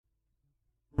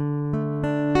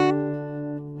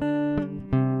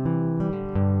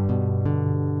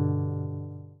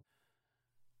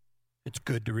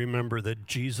good to remember that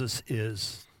Jesus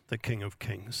is the King of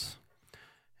Kings.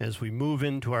 As we move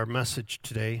into our message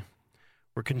today,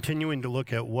 we're continuing to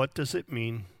look at what does it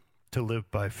mean to live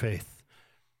by faith.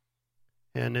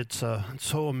 And it's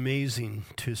so amazing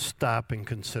to stop and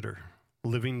consider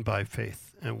living by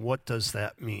faith and what does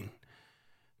that mean.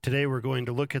 Today we're going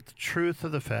to look at the truth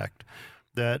of the fact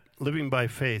that living by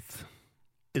faith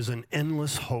is an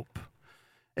endless hope.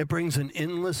 It brings an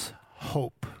endless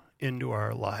hope into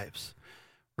our lives.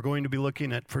 We're going to be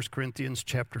looking at 1 Corinthians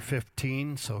chapter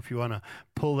 15, so if you want to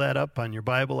pull that up on your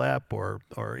Bible app or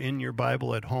in your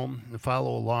Bible at home and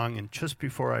follow along, and just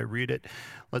before I read it,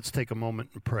 let's take a moment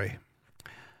and pray.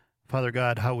 Father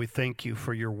God, how we thank you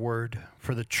for your word,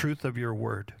 for the truth of your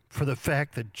word, for the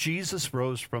fact that Jesus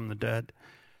rose from the dead,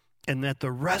 and that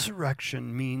the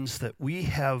resurrection means that we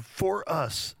have for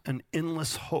us an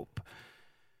endless hope.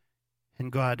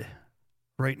 And God,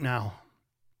 right now,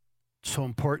 it's so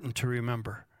important to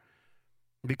remember,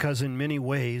 because in many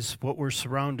ways what we're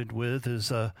surrounded with is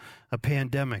a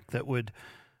pandemic that would,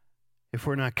 if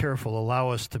we're not careful, allow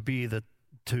us to believe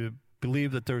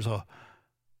that there's a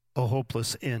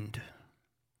hopeless end.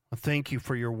 Thank you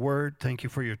for your word. Thank you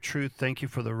for your truth. Thank you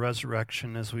for the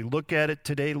resurrection. As we look at it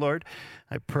today, Lord,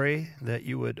 I pray that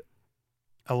you would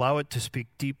allow it to speak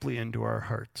deeply into our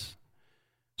hearts.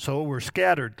 So we're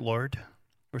scattered, Lord.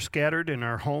 We're scattered in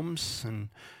our homes, and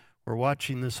we're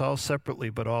watching this all separately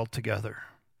but all together.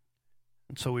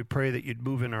 And so we pray that you'd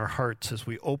move in our hearts as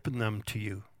we open them to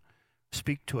you.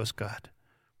 Speak to us, God.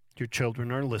 Your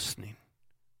children are listening.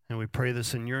 And we pray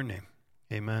this in your name.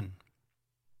 Amen.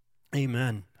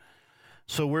 Amen.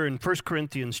 So we're in 1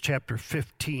 Corinthians chapter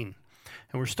 15,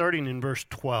 and we're starting in verse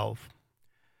 12.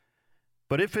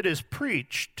 But if it is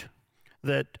preached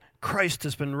that Christ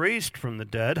has been raised from the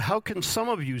dead, how can some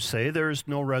of you say there is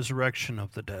no resurrection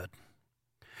of the dead?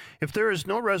 If there is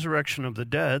no resurrection of the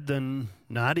dead, then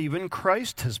not even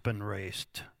Christ has been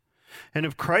raised. And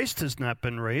if Christ has not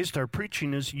been raised, our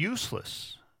preaching is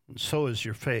useless, and so is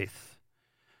your faith.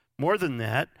 More than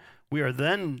that, we are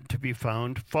then to be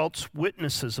found false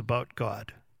witnesses about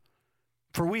God.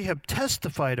 For we have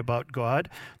testified about God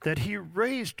that he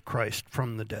raised Christ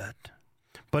from the dead.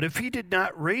 But if he did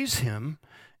not raise him,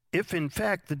 if in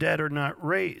fact the dead are not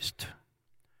raised,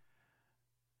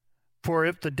 for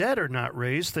if the dead are not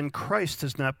raised, then Christ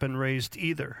has not been raised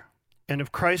either. And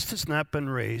if Christ has not been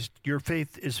raised, your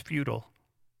faith is futile.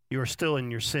 You are still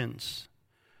in your sins.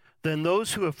 Then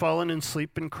those who have fallen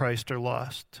asleep in Christ are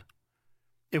lost.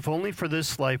 If only for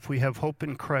this life we have hope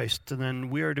in Christ, then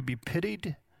we are to be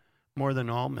pitied more than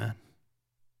all men.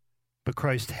 But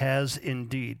Christ has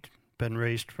indeed been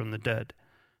raised from the dead,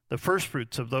 the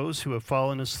firstfruits of those who have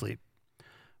fallen asleep.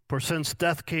 For since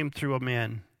death came through a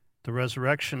man, the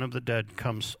resurrection of the dead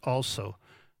comes also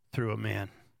through a man.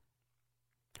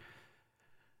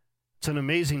 It's an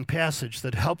amazing passage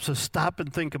that helps us stop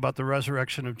and think about the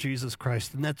resurrection of Jesus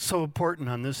Christ. And that's so important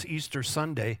on this Easter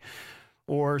Sunday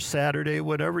or Saturday,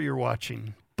 whatever you're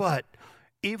watching. But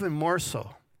even more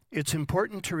so, it's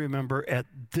important to remember at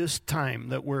this time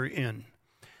that we're in.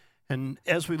 And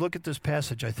as we look at this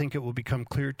passage, I think it will become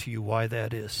clear to you why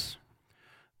that is.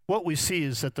 What we see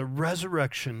is that the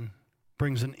resurrection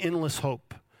brings an endless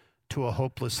hope to a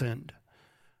hopeless end.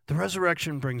 The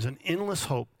resurrection brings an endless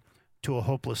hope to a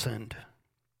hopeless end.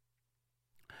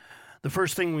 The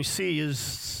first thing we see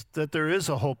is that there is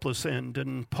a hopeless end,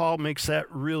 and Paul makes that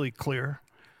really clear.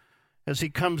 As he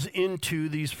comes into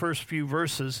these first few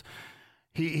verses,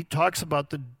 he talks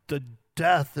about the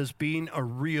death as being a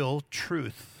real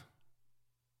truth.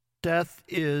 Death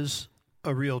is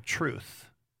a real truth.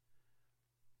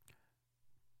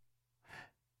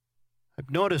 I've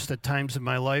noticed at times in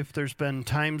my life, there's been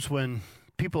times when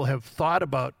people have thought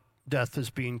about death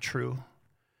as being true,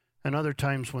 and other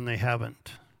times when they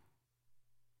haven't.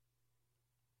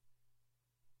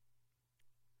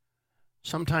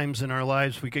 Sometimes in our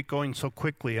lives we get going so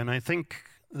quickly, and I think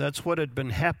that's what had been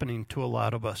happening to a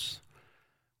lot of us.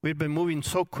 We'd been moving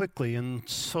so quickly and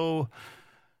so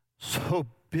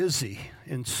busy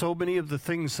in so many of the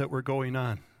things that were going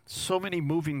on. So many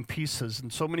moving pieces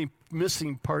and so many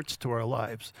missing parts to our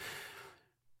lives.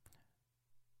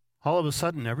 All of a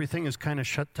sudden, everything is kind of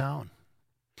shut down.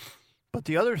 But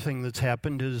the other thing that's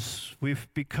happened is we've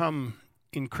become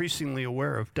increasingly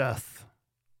aware of death.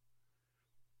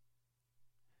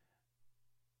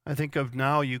 I think of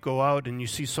now, you go out and you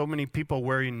see so many people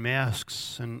wearing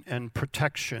masks and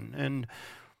protection.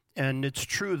 And it's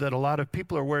true that a lot of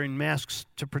people are wearing masks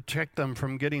to protect them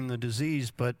from getting the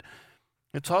disease, but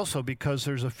it's also because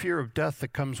there's a fear of death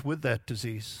that comes with that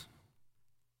disease.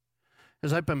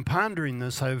 As I've been pondering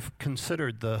this, I've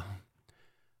considered the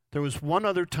There was one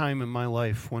other time in my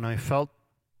life when I felt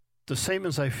the same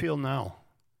as I feel now.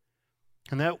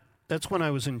 And that's when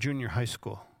I was in junior high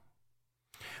school.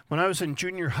 When I was in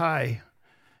junior high,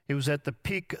 it was at the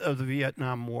peak of the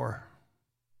Vietnam War.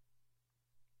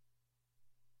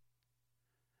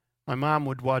 My mom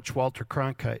would watch Walter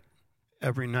Cronkite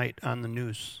every night on the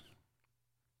news.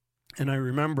 And I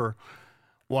remember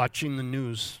watching the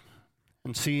news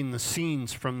and seeing the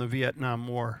scenes from the Vietnam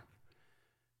War.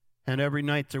 And every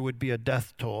night there would be a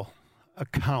death toll, a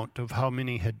count of how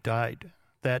many had died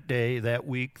that day, that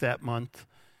week, that month.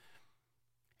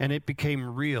 And it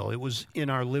became real. It was in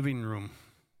our living room.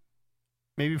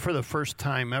 Maybe for the first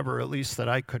time ever, at least that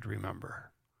I could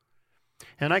remember.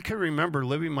 And I could remember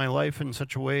living my life in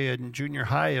such a way in junior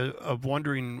high of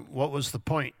wondering what was the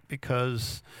point,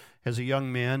 because as a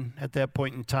young man at that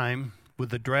point in time, with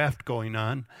the draft going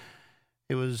on,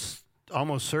 it was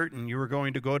almost certain you were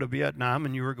going to go to Vietnam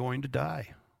and you were going to die.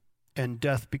 And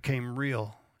death became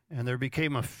real. And there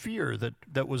became a fear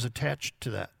that was attached to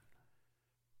that.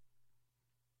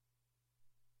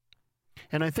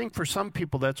 And I think for some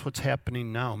people that's what's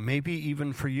happening now, maybe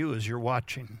even for you as you're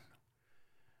watching.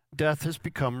 Death has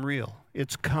become real.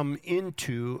 It's come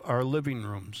into our living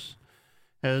rooms.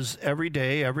 As every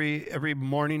day, every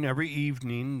morning, every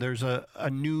evening, there's a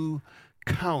new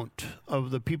count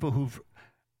of the people who've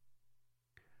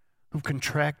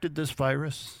contracted this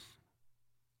virus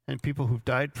and people who've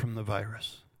died from the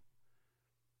virus.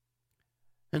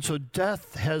 And so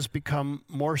death has become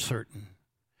more certain.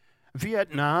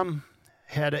 Vietnam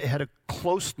had a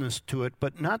closeness to it,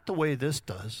 but not the way this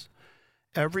does.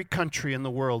 Every country in the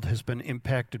world has been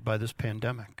impacted by this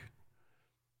pandemic.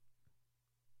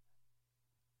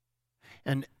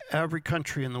 And every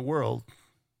country in the world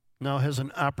now has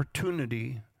an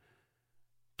opportunity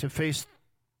to face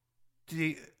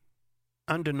the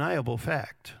undeniable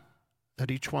fact that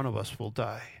each one of us will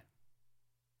die.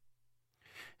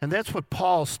 And that's what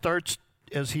Paul starts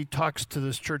as he talks to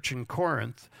this church in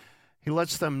Corinth. He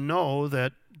lets them know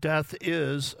that death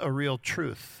is a real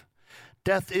truth.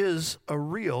 Death is a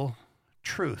real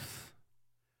truth.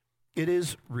 It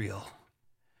is real.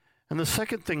 And the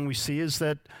second thing we see is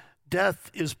that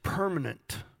death is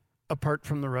permanent apart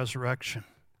from the resurrection.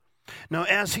 Now,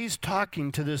 as he's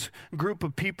talking to this group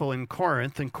of people in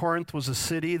Corinth, and Corinth was a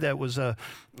city that was a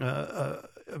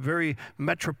very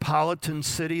metropolitan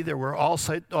city. There were all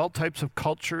types of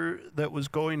culture that was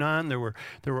going on. There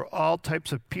were all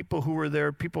types of people who were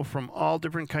there, people from all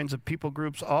different kinds of people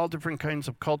groups, all different kinds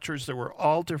of cultures. There were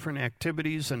all different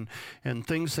activities and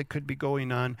things that could be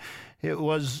going on. It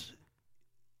was,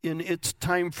 in its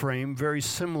time frame, very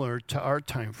similar to our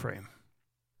time frame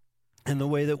and the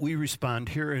way that we respond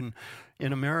here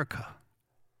in America.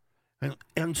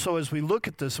 And so as we look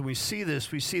at this and we see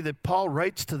this, we see that Paul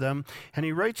writes to them, and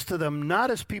he writes to them not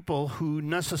as people who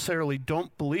necessarily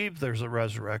don't believe there's a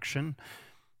resurrection,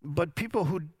 but people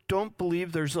who don't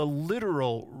believe there's a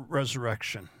literal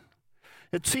resurrection.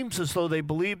 It seems as though they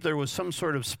believed there was some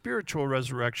sort of spiritual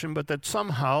resurrection, but that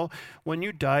somehow when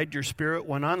you died, your spirit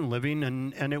went on living,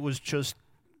 and it was just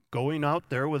going out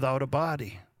there without a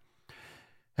body.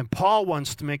 And Paul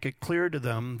wants to make it clear to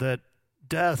them that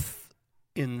death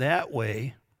in that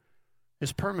way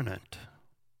is permanent.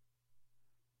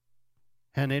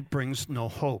 And it brings no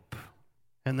hope.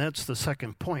 And that's the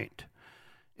second point,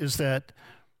 is that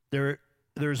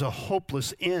there's a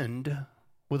hopeless end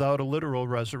without a literal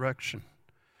resurrection.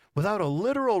 Without a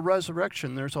literal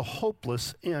resurrection, there's a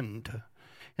hopeless end.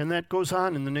 And that goes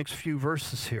on in the next few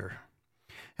verses here.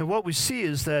 And what we see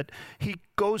is that he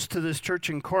goes to this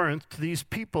church in Corinth, to these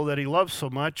people that he loves so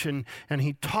much, and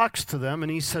he talks to them,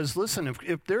 and he says, listen,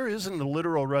 if there isn't a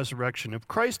literal resurrection, if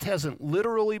Christ hasn't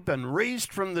literally been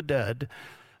raised from the dead,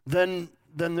 then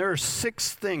there are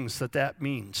 6 things that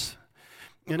means.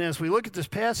 And as we look at this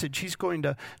passage, he's going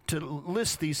to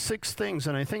list these 6 things,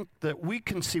 and I think that we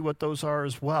can see what those are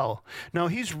as well. Now,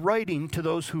 he's writing to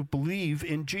those who believe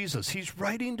in Jesus. He's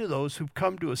writing to those who've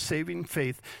come to a saving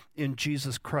faith in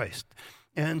Jesus Christ.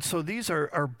 And so these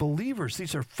are believers.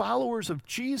 These are followers of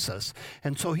Jesus.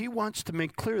 And so he wants to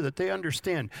make clear that they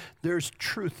understand there's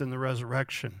truth in the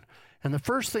resurrection. And the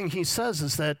first thing he says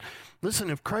is that, listen,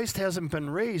 if Christ hasn't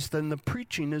been raised, then the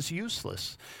preaching is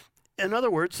useless. In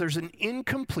other words, there's an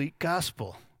incomplete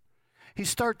gospel. He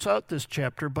starts out this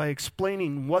chapter by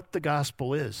explaining what the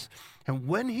gospel is. And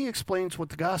when he explains what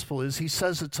the gospel is, he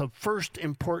says it's of first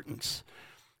importance.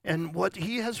 And what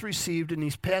he has received and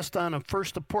he's passed on of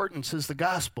first importance is the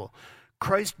gospel.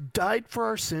 Christ died for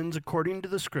our sins according to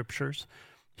the scriptures.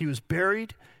 He was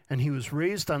buried and he was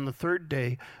raised on the 3rd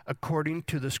day according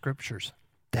to the scriptures.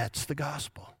 That's the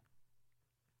gospel.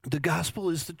 The gospel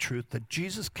is the truth that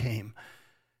Jesus came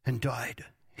and died.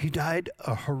 He died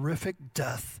a horrific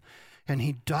death, and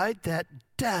he died that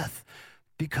death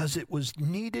because it was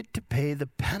needed to pay the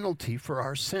penalty for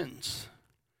our sins.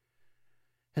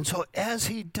 And so as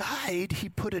he died, he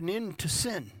put an end to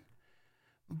sin.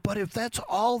 But if that's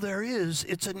all there is,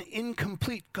 it's an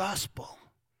incomplete gospel.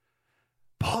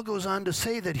 Paul goes on to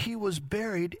say that he was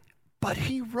buried, but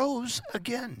he rose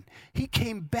again. He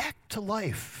came back to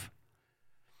life.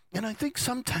 And I think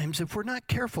sometimes if we're not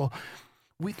careful,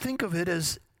 we think of it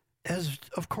as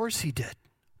of course he did.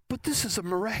 But this is a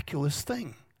miraculous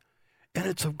thing, and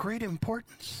it's of great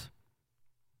importance.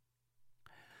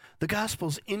 The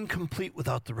gospel's incomplete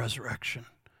without the resurrection.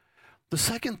 The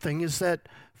second thing is that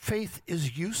faith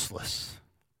is useless.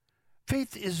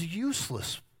 Faith is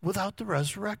useless without the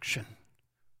resurrection.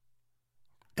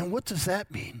 And what does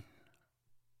that mean?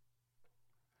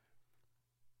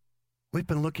 We've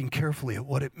been looking carefully at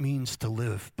what it means to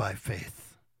live by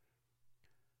faith.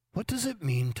 What does it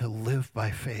mean to live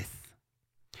by faith?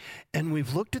 And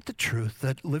we've looked at the truth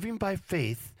that living by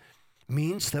faith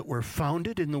means that we're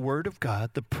founded in the Word of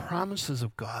God, the promises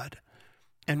of God,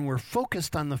 and we're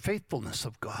focused on the faithfulness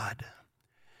of God.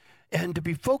 And to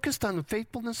be focused on the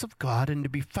faithfulness of God and to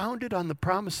be founded on the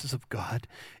promises of God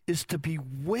is to be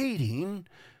waiting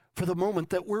for the moment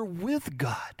that we're with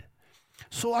God.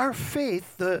 So our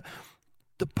faith, the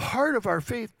part of our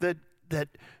faith that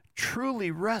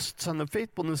truly rests on the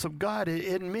faithfulness of God,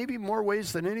 in maybe more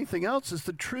ways than anything else, is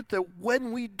the truth that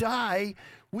when we die,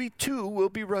 we too will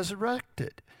be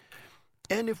resurrected.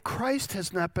 And if Christ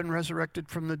has not been resurrected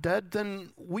from the dead,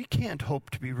 then we can't hope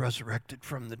to be resurrected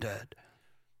from the dead.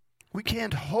 We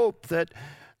can't hope that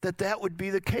would be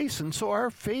the case. And so our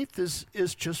faith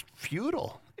is just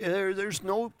futile. There's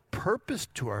no purpose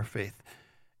to our faith.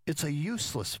 It's a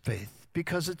useless faith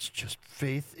because it's just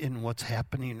faith in what's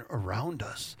happening around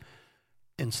us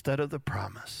instead of the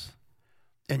promise.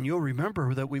 And you'll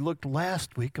remember that we looked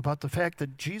last week about the fact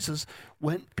that Jesus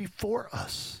went before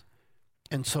us.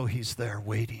 And so he's there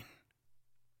waiting.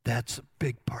 That's a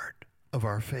big part of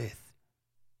our faith.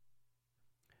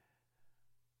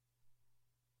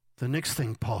 The next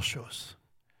thing Paul shows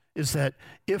is that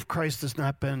if Christ has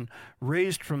not been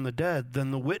raised from the dead,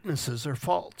 then the witnesses are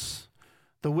false.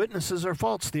 The witnesses are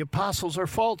false. The apostles are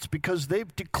false because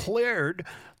they've declared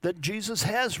that Jesus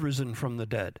has risen from the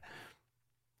dead.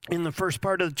 In the first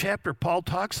part of the chapter, Paul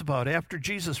talks about after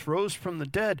Jesus rose from the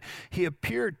dead, he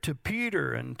appeared to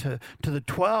Peter and to the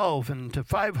 12 and to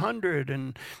 500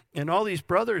 and all these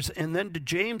brothers, and then to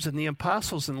James and the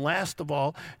apostles, and last of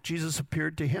all, Jesus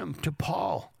appeared to him, to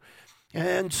Paul.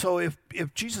 And so if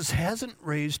Jesus hasn't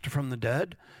raised from the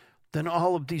dead, then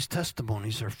all of these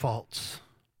testimonies are false.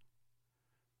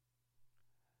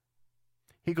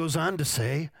 He goes on to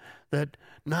say that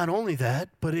not only that,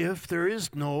 but if there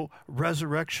is no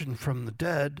resurrection from the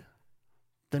dead,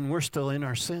 then we're still in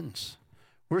our sins.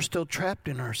 We're still trapped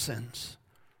in our sins.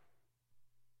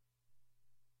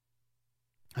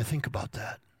 I think about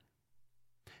that.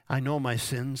 I know my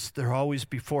sins. They're always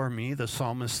before me, the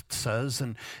psalmist says,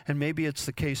 and maybe it's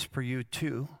the case for you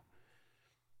too.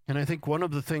 And I think one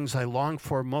of the things I long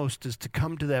for most is to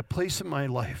come to that place in my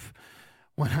life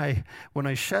when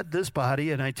I shed this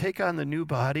body and I take on the new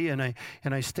body and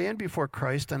I stand before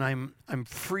Christ and I'm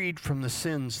freed from the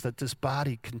sins that this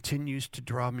body continues to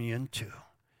draw me into.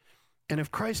 And if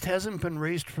Christ hasn't been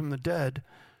raised from the dead,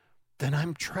 then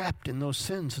I'm trapped in those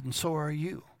sins, and so are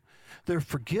you. They're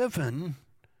forgiven,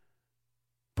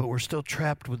 but we're still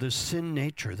trapped with this sin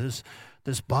nature, this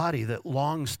body that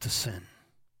longs to sin.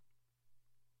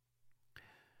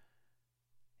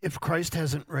 If Christ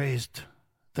hasn't raised,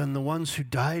 then the ones who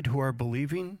died who are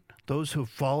believing, those who have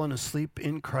fallen asleep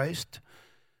in Christ,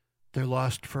 they're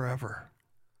lost forever.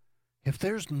 If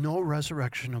there's no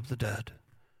resurrection of the dead,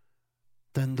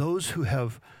 then those who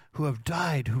have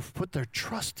died, who've put their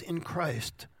trust in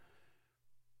Christ,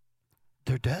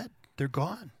 they're dead. They're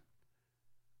gone.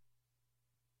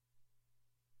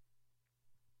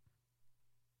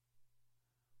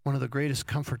 One of the greatest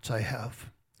comforts I have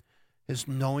is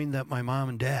knowing that my mom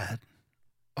and dad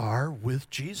are with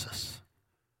Jesus.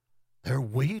 They're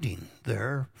waiting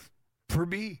there for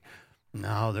me.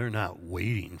 No, they're not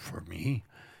waiting for me.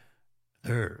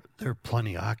 They're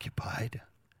plenty occupied.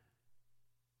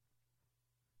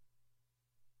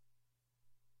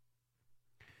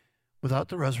 Without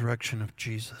the resurrection of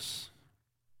Jesus,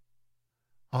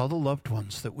 all the loved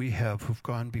ones that we have who've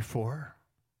gone before,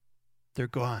 they're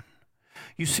gone.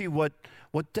 You see, what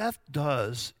death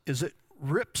does is it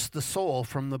rips the soul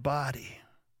from the body.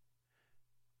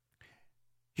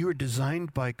 You are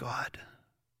designed by God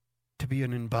to be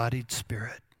an embodied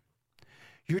spirit.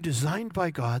 You're designed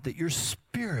by God that your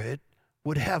spirit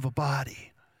would have a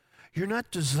body. You're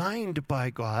not designed by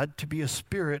God to be a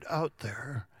spirit out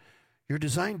there. You're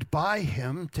designed by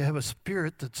him to have a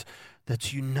spirit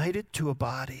that's united to a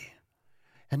body.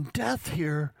 And death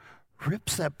here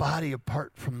rips that body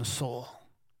apart from the soul,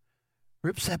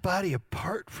 rips that body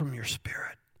apart from your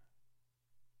spirit.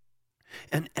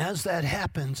 And as that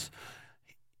happens,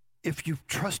 if you've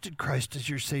trusted Christ as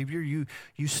your Savior, you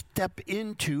step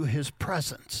into his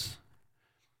presence.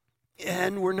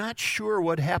 And we're not sure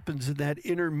what happens in that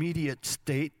intermediate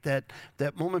state, that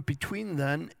moment between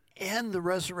then and the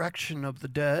resurrection of the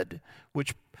dead,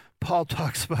 which Paul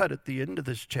talks about at the end of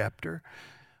this chapter,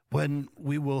 when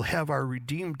we will have our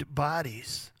redeemed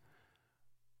bodies.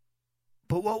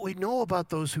 But what we know about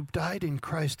those who've died in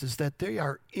Christ is that they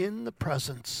are in the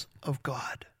presence of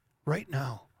God right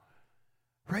now,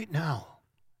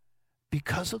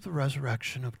 because of the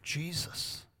resurrection of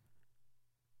Jesus.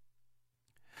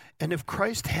 And if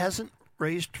Christ hasn't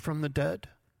raised from the dead,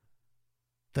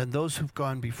 then those who've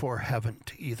gone before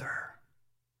haven't either.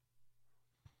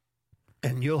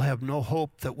 And you'll have no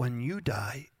hope that when you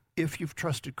die, if you've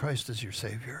trusted Christ as your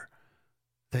Savior,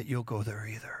 that you'll go there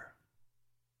either.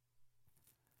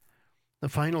 The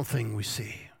final thing we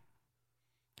see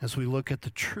as we look at the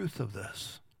truth of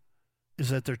this is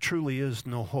that there truly is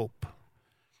no hope.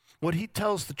 What he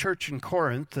tells the church in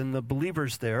Corinth and the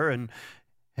believers there, and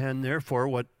therefore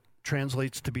what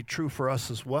translates to be true for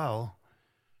us as well,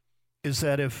 is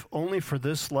that if only for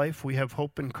this life we have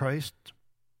hope in Christ,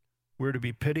 we're to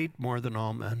be pitied more than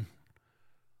all men.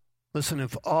 Listen,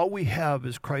 if all we have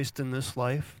is Christ in this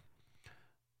life,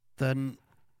 then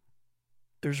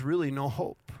there's really no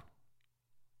hope.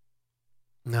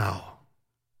 Now,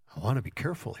 I want to be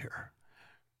careful here,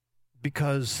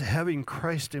 because having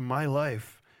Christ in my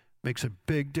life makes a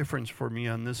big difference for me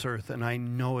on this earth, and I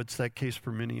know it's that case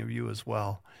for many of you as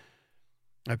well.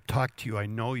 I've talked to you. I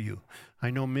know you.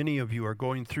 I know many of you are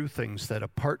going through things that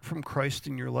apart from Christ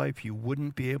in your life, you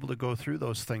wouldn't be able to go through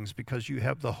those things because you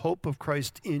have the hope of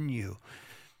Christ in you.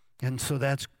 And so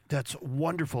that's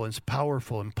wonderful. It's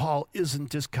powerful. And Paul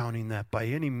isn't discounting that by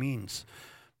any means.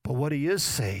 But what he is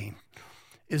saying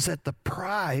is that the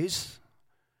prize,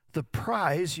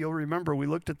 you'll remember we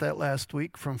looked at that last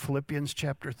week from Philippians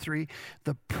chapter 3,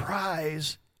 the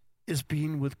prize is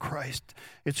being with Christ.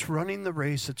 It's running the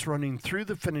race. It's running through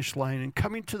the finish line and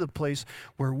coming to the place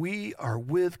where we are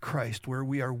with Christ, where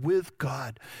we are with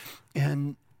God.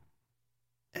 And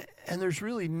there's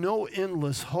really no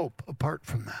endless hope apart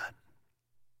from that.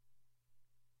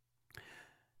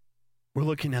 We're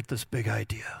looking at this big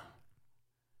idea.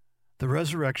 The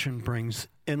resurrection brings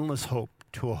endless hope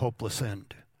to a hopeless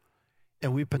end.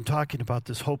 And we've been talking about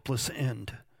this hopeless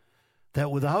end,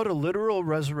 that without a literal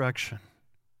resurrection,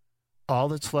 all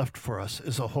that's left for us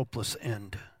is a hopeless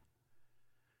end.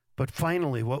 But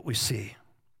finally, what we see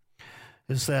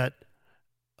is that,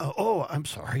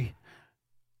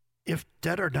 if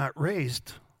dead are not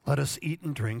raised, let us eat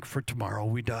and drink, for tomorrow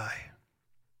we die.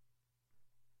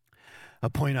 A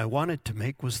point I wanted to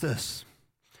make was this.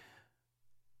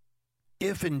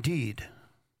 If indeed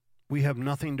we have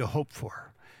nothing to hope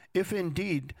for, if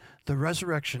indeed the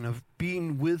resurrection of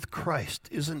being with Christ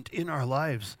isn't in our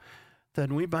lives,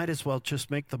 then we might as well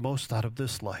just make the most out of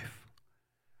this life.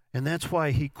 And that's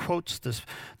why he quotes this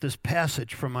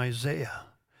passage from Isaiah.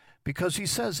 Because he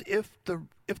says, if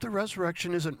the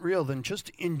resurrection isn't real, then just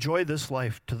enjoy this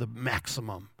life to the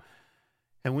maximum.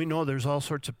 And we know there's all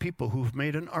sorts of people who've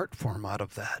made an art form out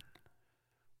of that.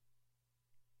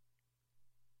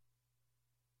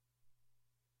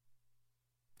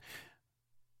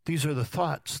 These are the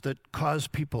thoughts that cause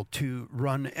people to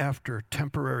run after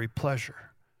temporary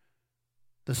pleasure.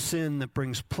 The sin that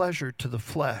brings pleasure to the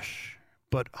flesh,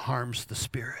 but harms the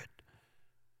spirit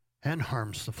and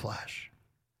harms the flesh.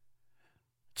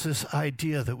 It's this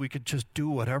idea that we could just do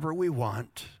whatever we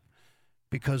want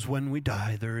because when we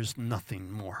die, there is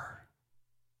nothing more.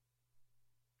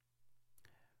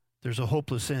 There's a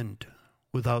hopeless end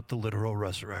without the literal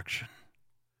resurrection.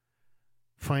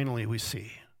 Finally, we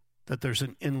see that there's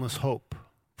an endless hope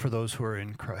for those who are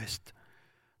in Christ.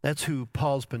 That's who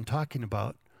Paul's been talking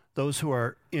about. Those who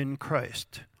are in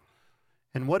Christ.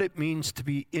 And what it means to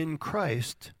be in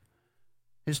Christ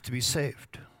is to be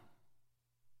saved.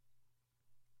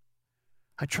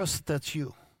 I trust that that's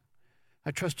you.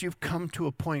 I trust you've come to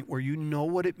a point where you know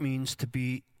what it means to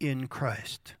be in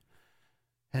Christ.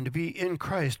 And to be in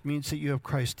Christ means that you have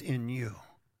Christ in you.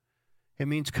 It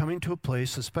means coming to a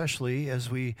place, especially as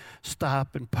we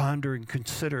stop and ponder and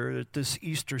consider at this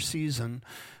Easter season,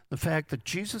 the fact that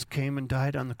Jesus came and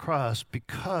died on the cross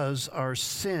because our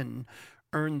sin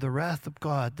earned the wrath of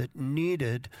God that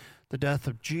needed the death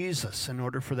of Jesus in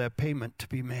order for that payment to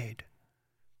be made.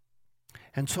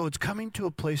 And so it's coming to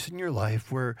a place in your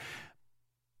life where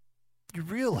you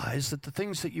realize that the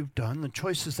things that you've done, the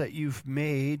choices that you've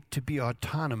made to be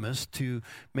autonomous, to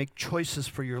make choices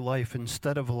for your life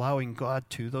instead of allowing God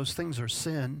to, those things are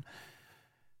sin.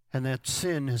 And that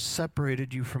sin has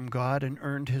separated you from God and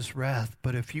earned his wrath.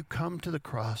 But if you come to the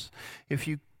cross, if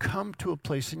you come to a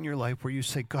place in your life where you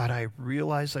say, God, I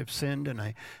realize I've sinned and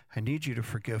I need you to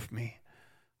forgive me.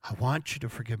 I want you to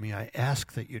forgive me. I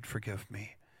ask that you'd forgive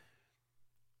me.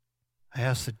 I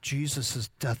ask that Jesus'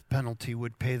 death penalty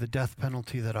would pay the death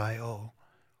penalty that I owe.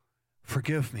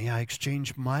 Forgive me. I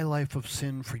exchange my life of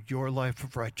sin for your life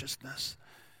of righteousness.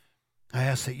 I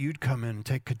ask that you'd come in and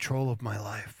take control of my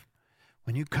life.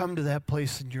 When you come to that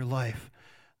place in your life,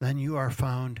 then you are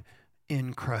found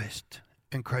in Christ,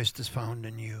 and Christ is found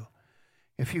in you.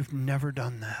 If you've never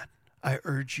done that, I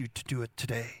urge you to do it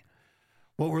today.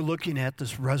 What we're looking at,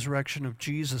 this resurrection of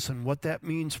Jesus and what that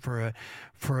means for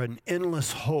an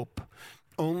endless hope,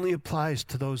 only applies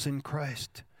to those in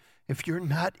Christ. If you're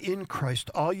not in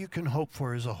Christ, all you can hope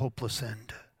for is a hopeless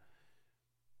end.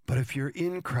 But if you're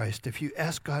in Christ, if you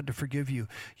ask God to forgive you,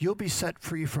 you'll be set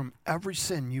free from every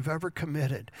sin you've ever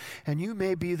committed. And you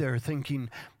may be there thinking,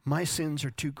 my sins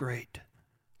are too great.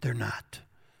 They're not.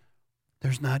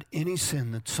 There's not any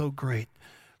sin that's so great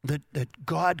that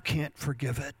God can't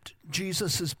forgive it.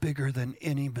 Jesus is bigger than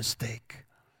any mistake.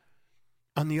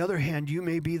 On the other hand, you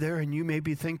may be there and you may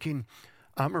be thinking,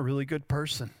 I'm a really good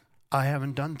person. I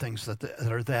haven't done things that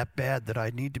are that bad that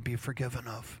I need to be forgiven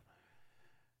of.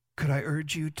 Could I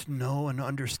urge you to know and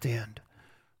understand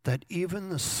that even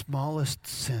the smallest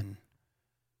sin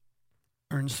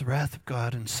earns the wrath of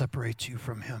God and separates you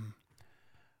from him?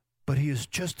 But he is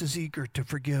just as eager to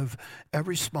forgive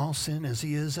every small sin as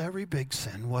he is every big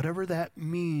sin, whatever that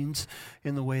means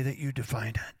in the way that you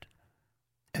define it.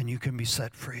 And you can be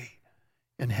set free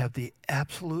and have the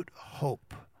absolute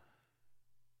hope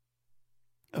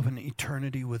of an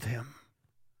eternity with him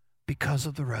because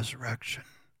of the resurrection.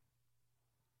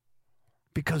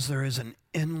 Because there is an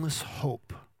endless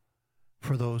hope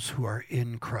for those who are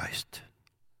in Christ.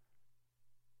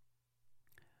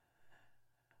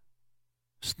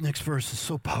 This next verse is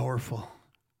so powerful.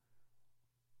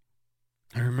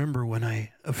 I remember when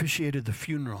I officiated the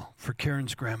funeral for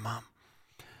Karen's grandmom,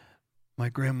 my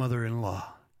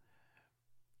grandmother-in-law.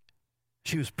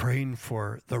 She was praying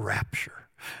for the rapture.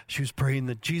 She was praying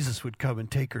that Jesus would come and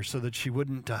take her so that she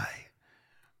wouldn't die.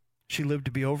 She lived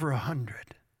to be over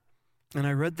 100. And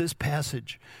I read this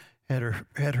passage at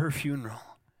her funeral,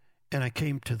 and I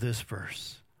came to this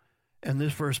verse. And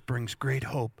this verse brings great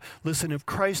hope. Listen, if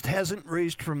Christ hasn't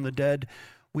raised from the dead,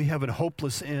 we have a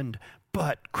hopeless end.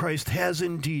 But Christ has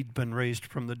indeed been raised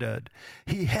from the dead.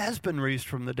 He has been raised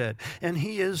from the dead. And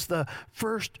he is the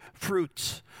first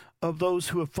fruits of those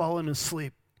who have fallen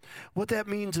asleep. What that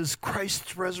means is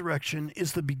Christ's resurrection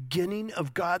is the beginning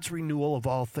of God's renewal of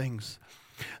all things.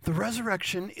 The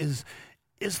resurrection is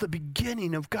the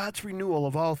beginning of God's renewal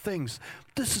of all things.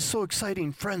 This is so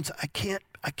exciting, friends. I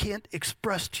can't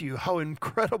express to you how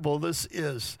incredible this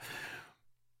is.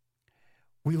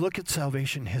 We look at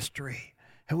salvation history,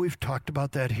 and we've talked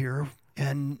about that here.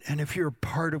 And if you're a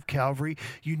part of Calvary,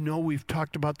 you know we've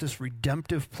talked about this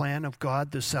redemptive plan of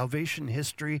God, the salvation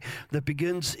history that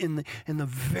begins in the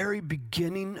very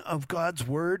beginning of God's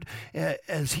Word,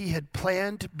 as he had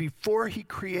planned before he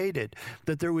created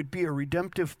that there would be a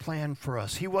redemptive plan for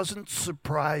us. He wasn't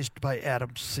surprised by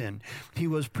Adam's sin. He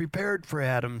was prepared for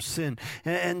Adam's sin.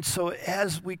 And so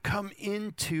as we come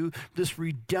into this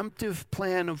redemptive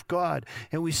plan of God,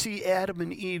 and we see Adam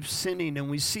and Eve sinning, and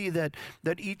we see that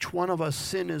each one of us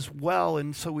sin as well,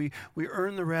 and so we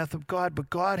earn the wrath of God. But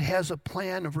God has a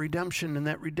plan of redemption, and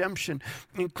that redemption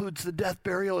includes the death,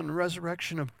 burial, and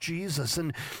resurrection of Jesus.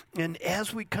 And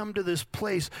as we come to this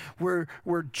place where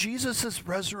Jesus'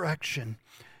 resurrection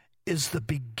is the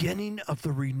beginning of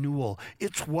the renewal,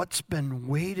 it's what's been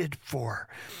waited for.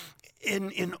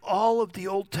 In all of the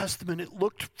Old Testament, it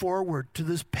looked forward to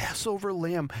this Passover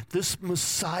lamb, this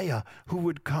Messiah who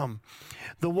would come,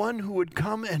 the one who would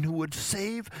come and who would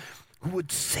save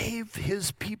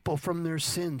his people from their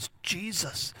sins,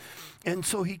 Jesus. And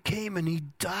so he came and he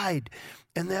died,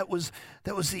 and that was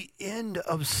the end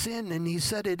of sin, and he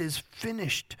said it is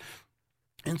finished.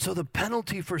 And so the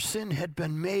penalty for sin had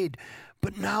been made,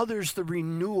 but now there's the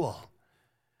renewal.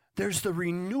 There's the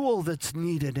renewal that's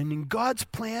needed. And in God's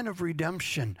plan of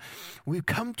redemption, we've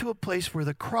come to a place where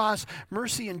the cross,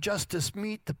 mercy and justice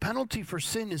meet, the penalty for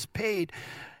sin is paid,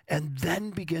 and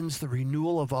then begins the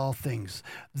renewal of all things.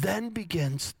 Then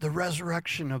begins the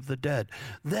resurrection of the dead.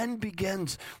 Then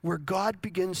begins where God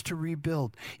begins to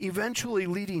rebuild, eventually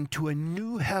leading to a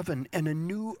new heaven and a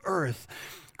new earth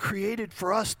created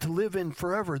for us to live in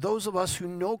forever. Those of us who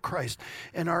know Christ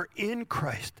and are in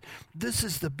Christ. This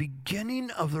is the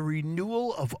beginning of the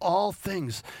renewal of all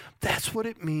things. That's what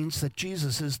it means that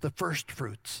Jesus is the first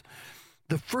fruits.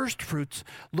 The first fruits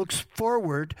looks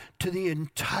forward to the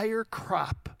entire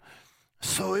crop.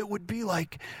 So it would be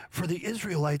like for the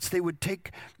Israelites, they would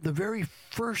take the very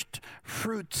first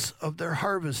fruits of their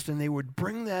harvest and they would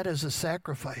bring that as a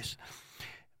sacrifice.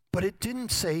 But it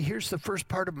didn't say, here's the first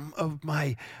part of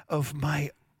my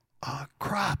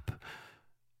crop.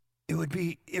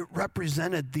 It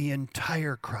represented the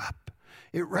entire crop.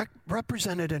 It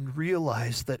represented and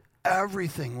realized that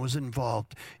everything was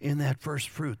involved in that first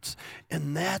fruits.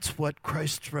 And that's what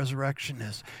Christ's resurrection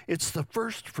is. It's the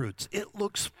first fruits. It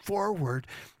looks forward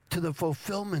to the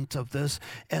fulfillment of this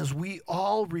as we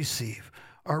all receive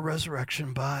our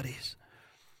resurrection bodies.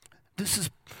 This is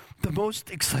the most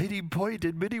exciting point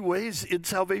in many ways in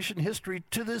salvation history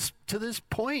to this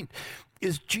point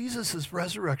is Jesus'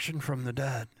 resurrection from the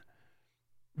dead,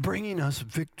 bringing us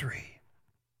victory.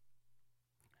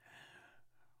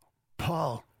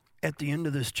 Paul, at the end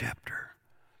of this chapter,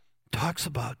 talks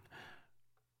about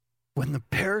when the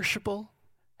perishable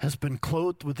has been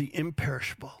clothed with the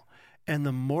imperishable and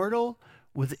the mortal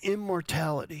with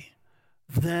immortality,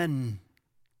 then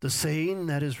the saying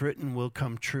that is written will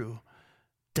come true.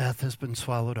 Death has been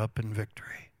swallowed up in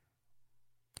victory.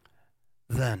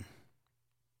 Then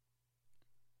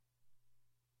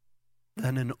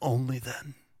and only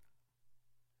then.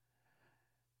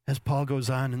 As Paul goes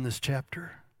on in this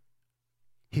chapter,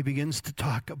 he begins to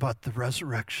talk about the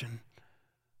resurrection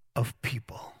of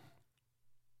people.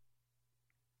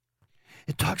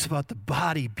 It talks about the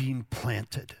body being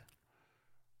planted.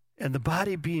 And the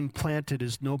body being planted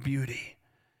is no beauty.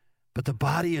 But the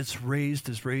body is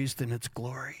raised in its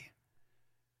glory.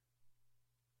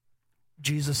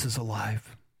 Jesus is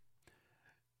alive.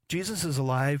 Jesus is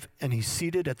alive, and he's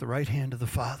seated at the right hand of the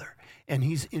Father, and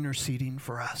he's interceding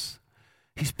for us.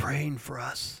 He's praying for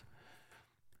us.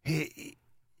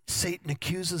 Satan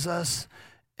accuses us,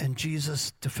 and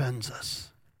Jesus defends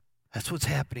us. That's what's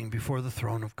happening before the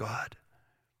throne of God.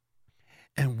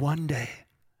 And one day,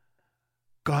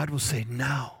 God will say,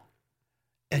 now,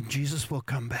 and Jesus will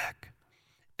come back.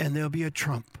 And there'll be a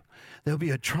trump. There'll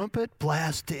be a trumpet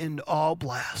blast to end all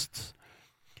blasts.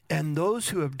 And those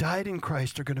who have died in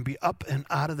Christ are going to be up and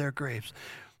out of their graves.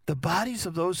 The bodies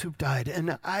of those who've died.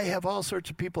 And I have all sorts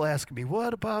of people asking me,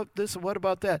 what about this and what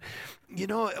about that? You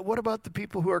know, what about the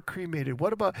people who are cremated?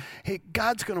 What about, hey,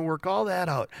 God's going to work all that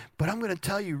out. But I'm going to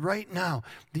tell you right now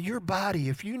that your body,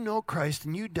 if you know Christ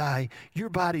and you die, your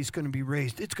body's going to be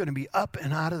raised. It's going to be up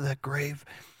and out of that grave.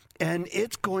 And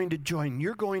it's going to join.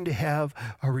 You're going to have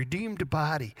a redeemed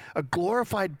body, a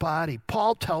glorified body.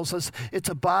 Paul tells us it's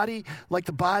a body like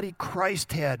the body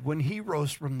Christ had when he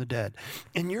rose from the dead.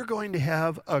 And you're going to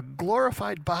have a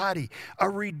glorified body, a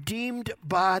redeemed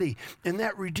body. And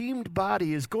that redeemed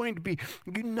body is going to be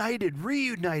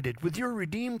reunited with your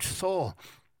redeemed soul.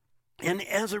 And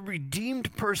as a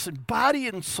redeemed person, body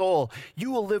and soul, you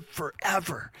will live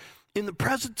forever in the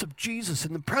presence of Jesus,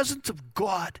 in the presence of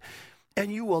God.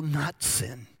 And you will not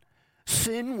sin.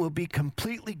 Sin will be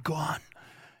completely gone.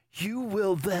 You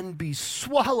will then be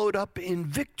swallowed up in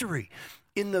victory,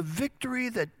 in the victory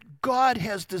that God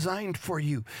has designed for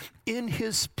you in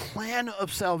his plan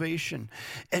of salvation.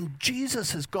 And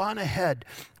Jesus has gone ahead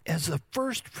as the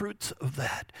first fruits of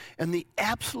that and the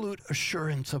absolute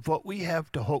assurance of what we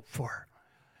have to hope for.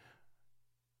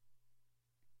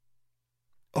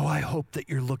 Oh, I hope that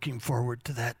you're looking forward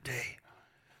to that day.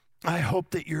 I hope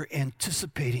that you're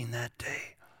anticipating that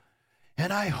day.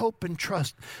 And I hope and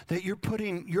trust that you're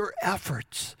putting your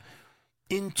efforts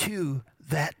into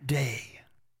that day.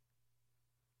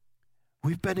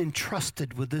 We've been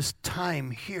entrusted with this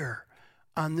time here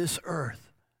on this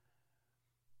earth.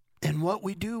 And what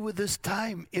we do with this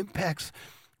time impacts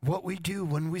what we do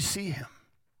when we see him.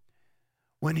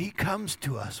 When he comes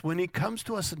to us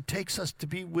and takes us to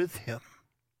be with him,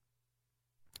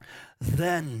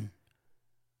 then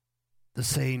the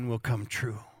saying will come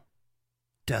true.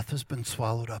 Death has been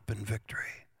swallowed up in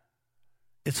victory.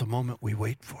 It's a moment we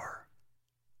wait for.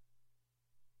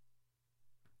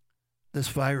 This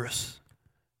virus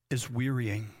is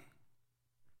wearying.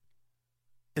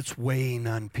 It's weighing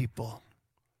on people.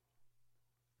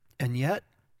 And yet,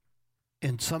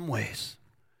 in some ways,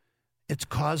 it's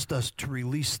caused us to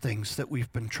release things that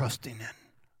we've been trusting in.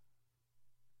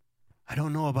 I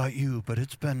don't know about you, but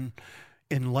it's been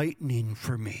enlightening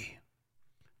for me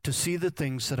to see the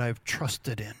things that I've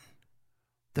trusted in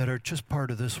that are just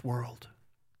part of this world.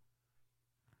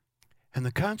 And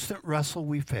the constant wrestle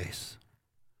we face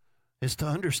is to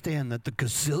understand that the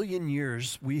gazillion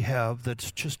years we have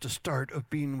that's just a start of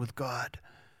being with God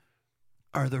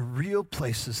are the real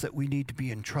places that we need to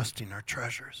be entrusting our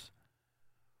treasures.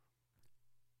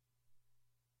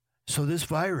 So this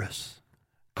virus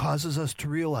causes us to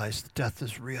realize that death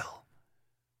is real.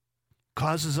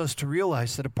 Causes us to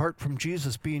realize that apart from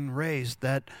Jesus being raised,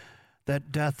 that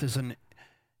death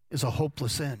is a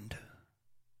hopeless end.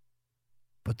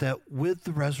 But that with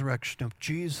the resurrection of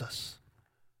Jesus,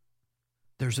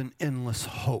 there's an endless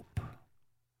hope.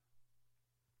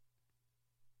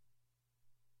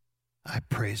 I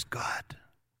praise God.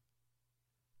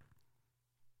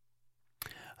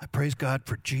 I praise God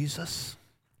for Jesus,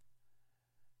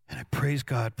 and I praise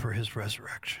God for his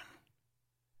resurrection.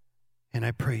 And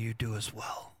I pray you do as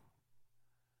well.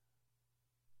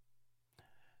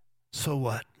 So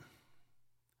what?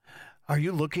 Are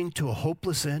you looking to a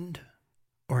hopeless end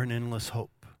or an endless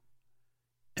hope?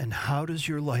 And how does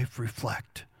your life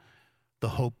reflect the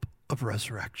hope of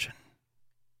resurrection?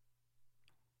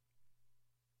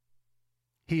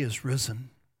 He is risen.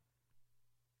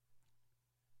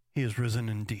 He is risen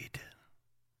indeed.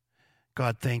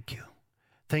 God, thank you.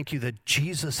 Thank you that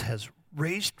Jesus has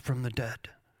raised from the dead.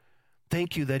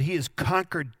 Thank you that he has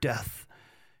conquered death,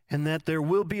 and that there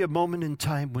will be a moment in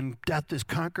time when death is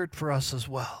conquered for us as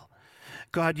well.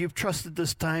 God, you've trusted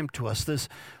this time to us, this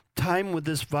time with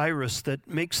this virus that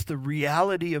makes the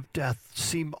reality of death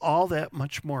seem all that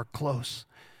much more close.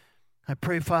 I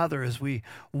pray, Father, as we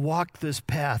walk this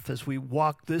path, as we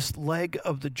walk this leg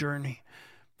of the journey,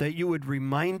 that you would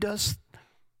remind us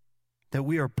that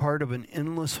we are part of an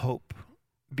endless hope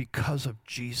because of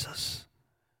Jesus,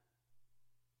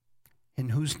 in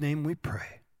whose name we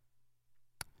pray.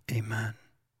 Amen.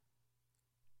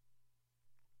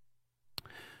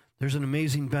 There's an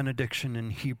amazing benediction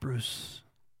in Hebrews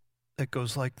that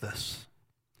goes like this.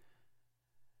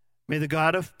 May the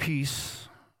God of peace,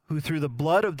 who through the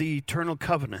blood of the eternal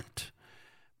covenant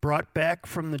brought back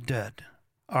from the dead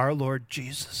our Lord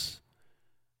Jesus,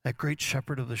 that great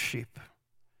shepherd of the sheep,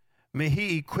 may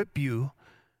he equip you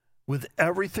with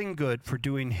everything good for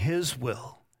doing his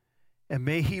will, and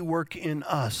may he work in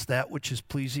us that which is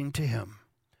pleasing to him,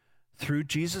 through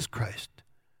Jesus Christ,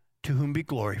 to whom be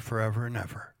glory forever and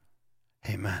ever.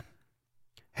 Amen.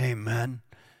 Amen.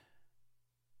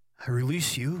 I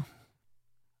release you,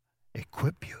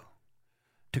 equip you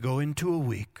to go into a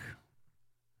week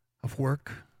of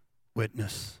work,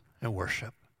 witness, and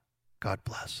worship. God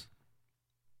bless.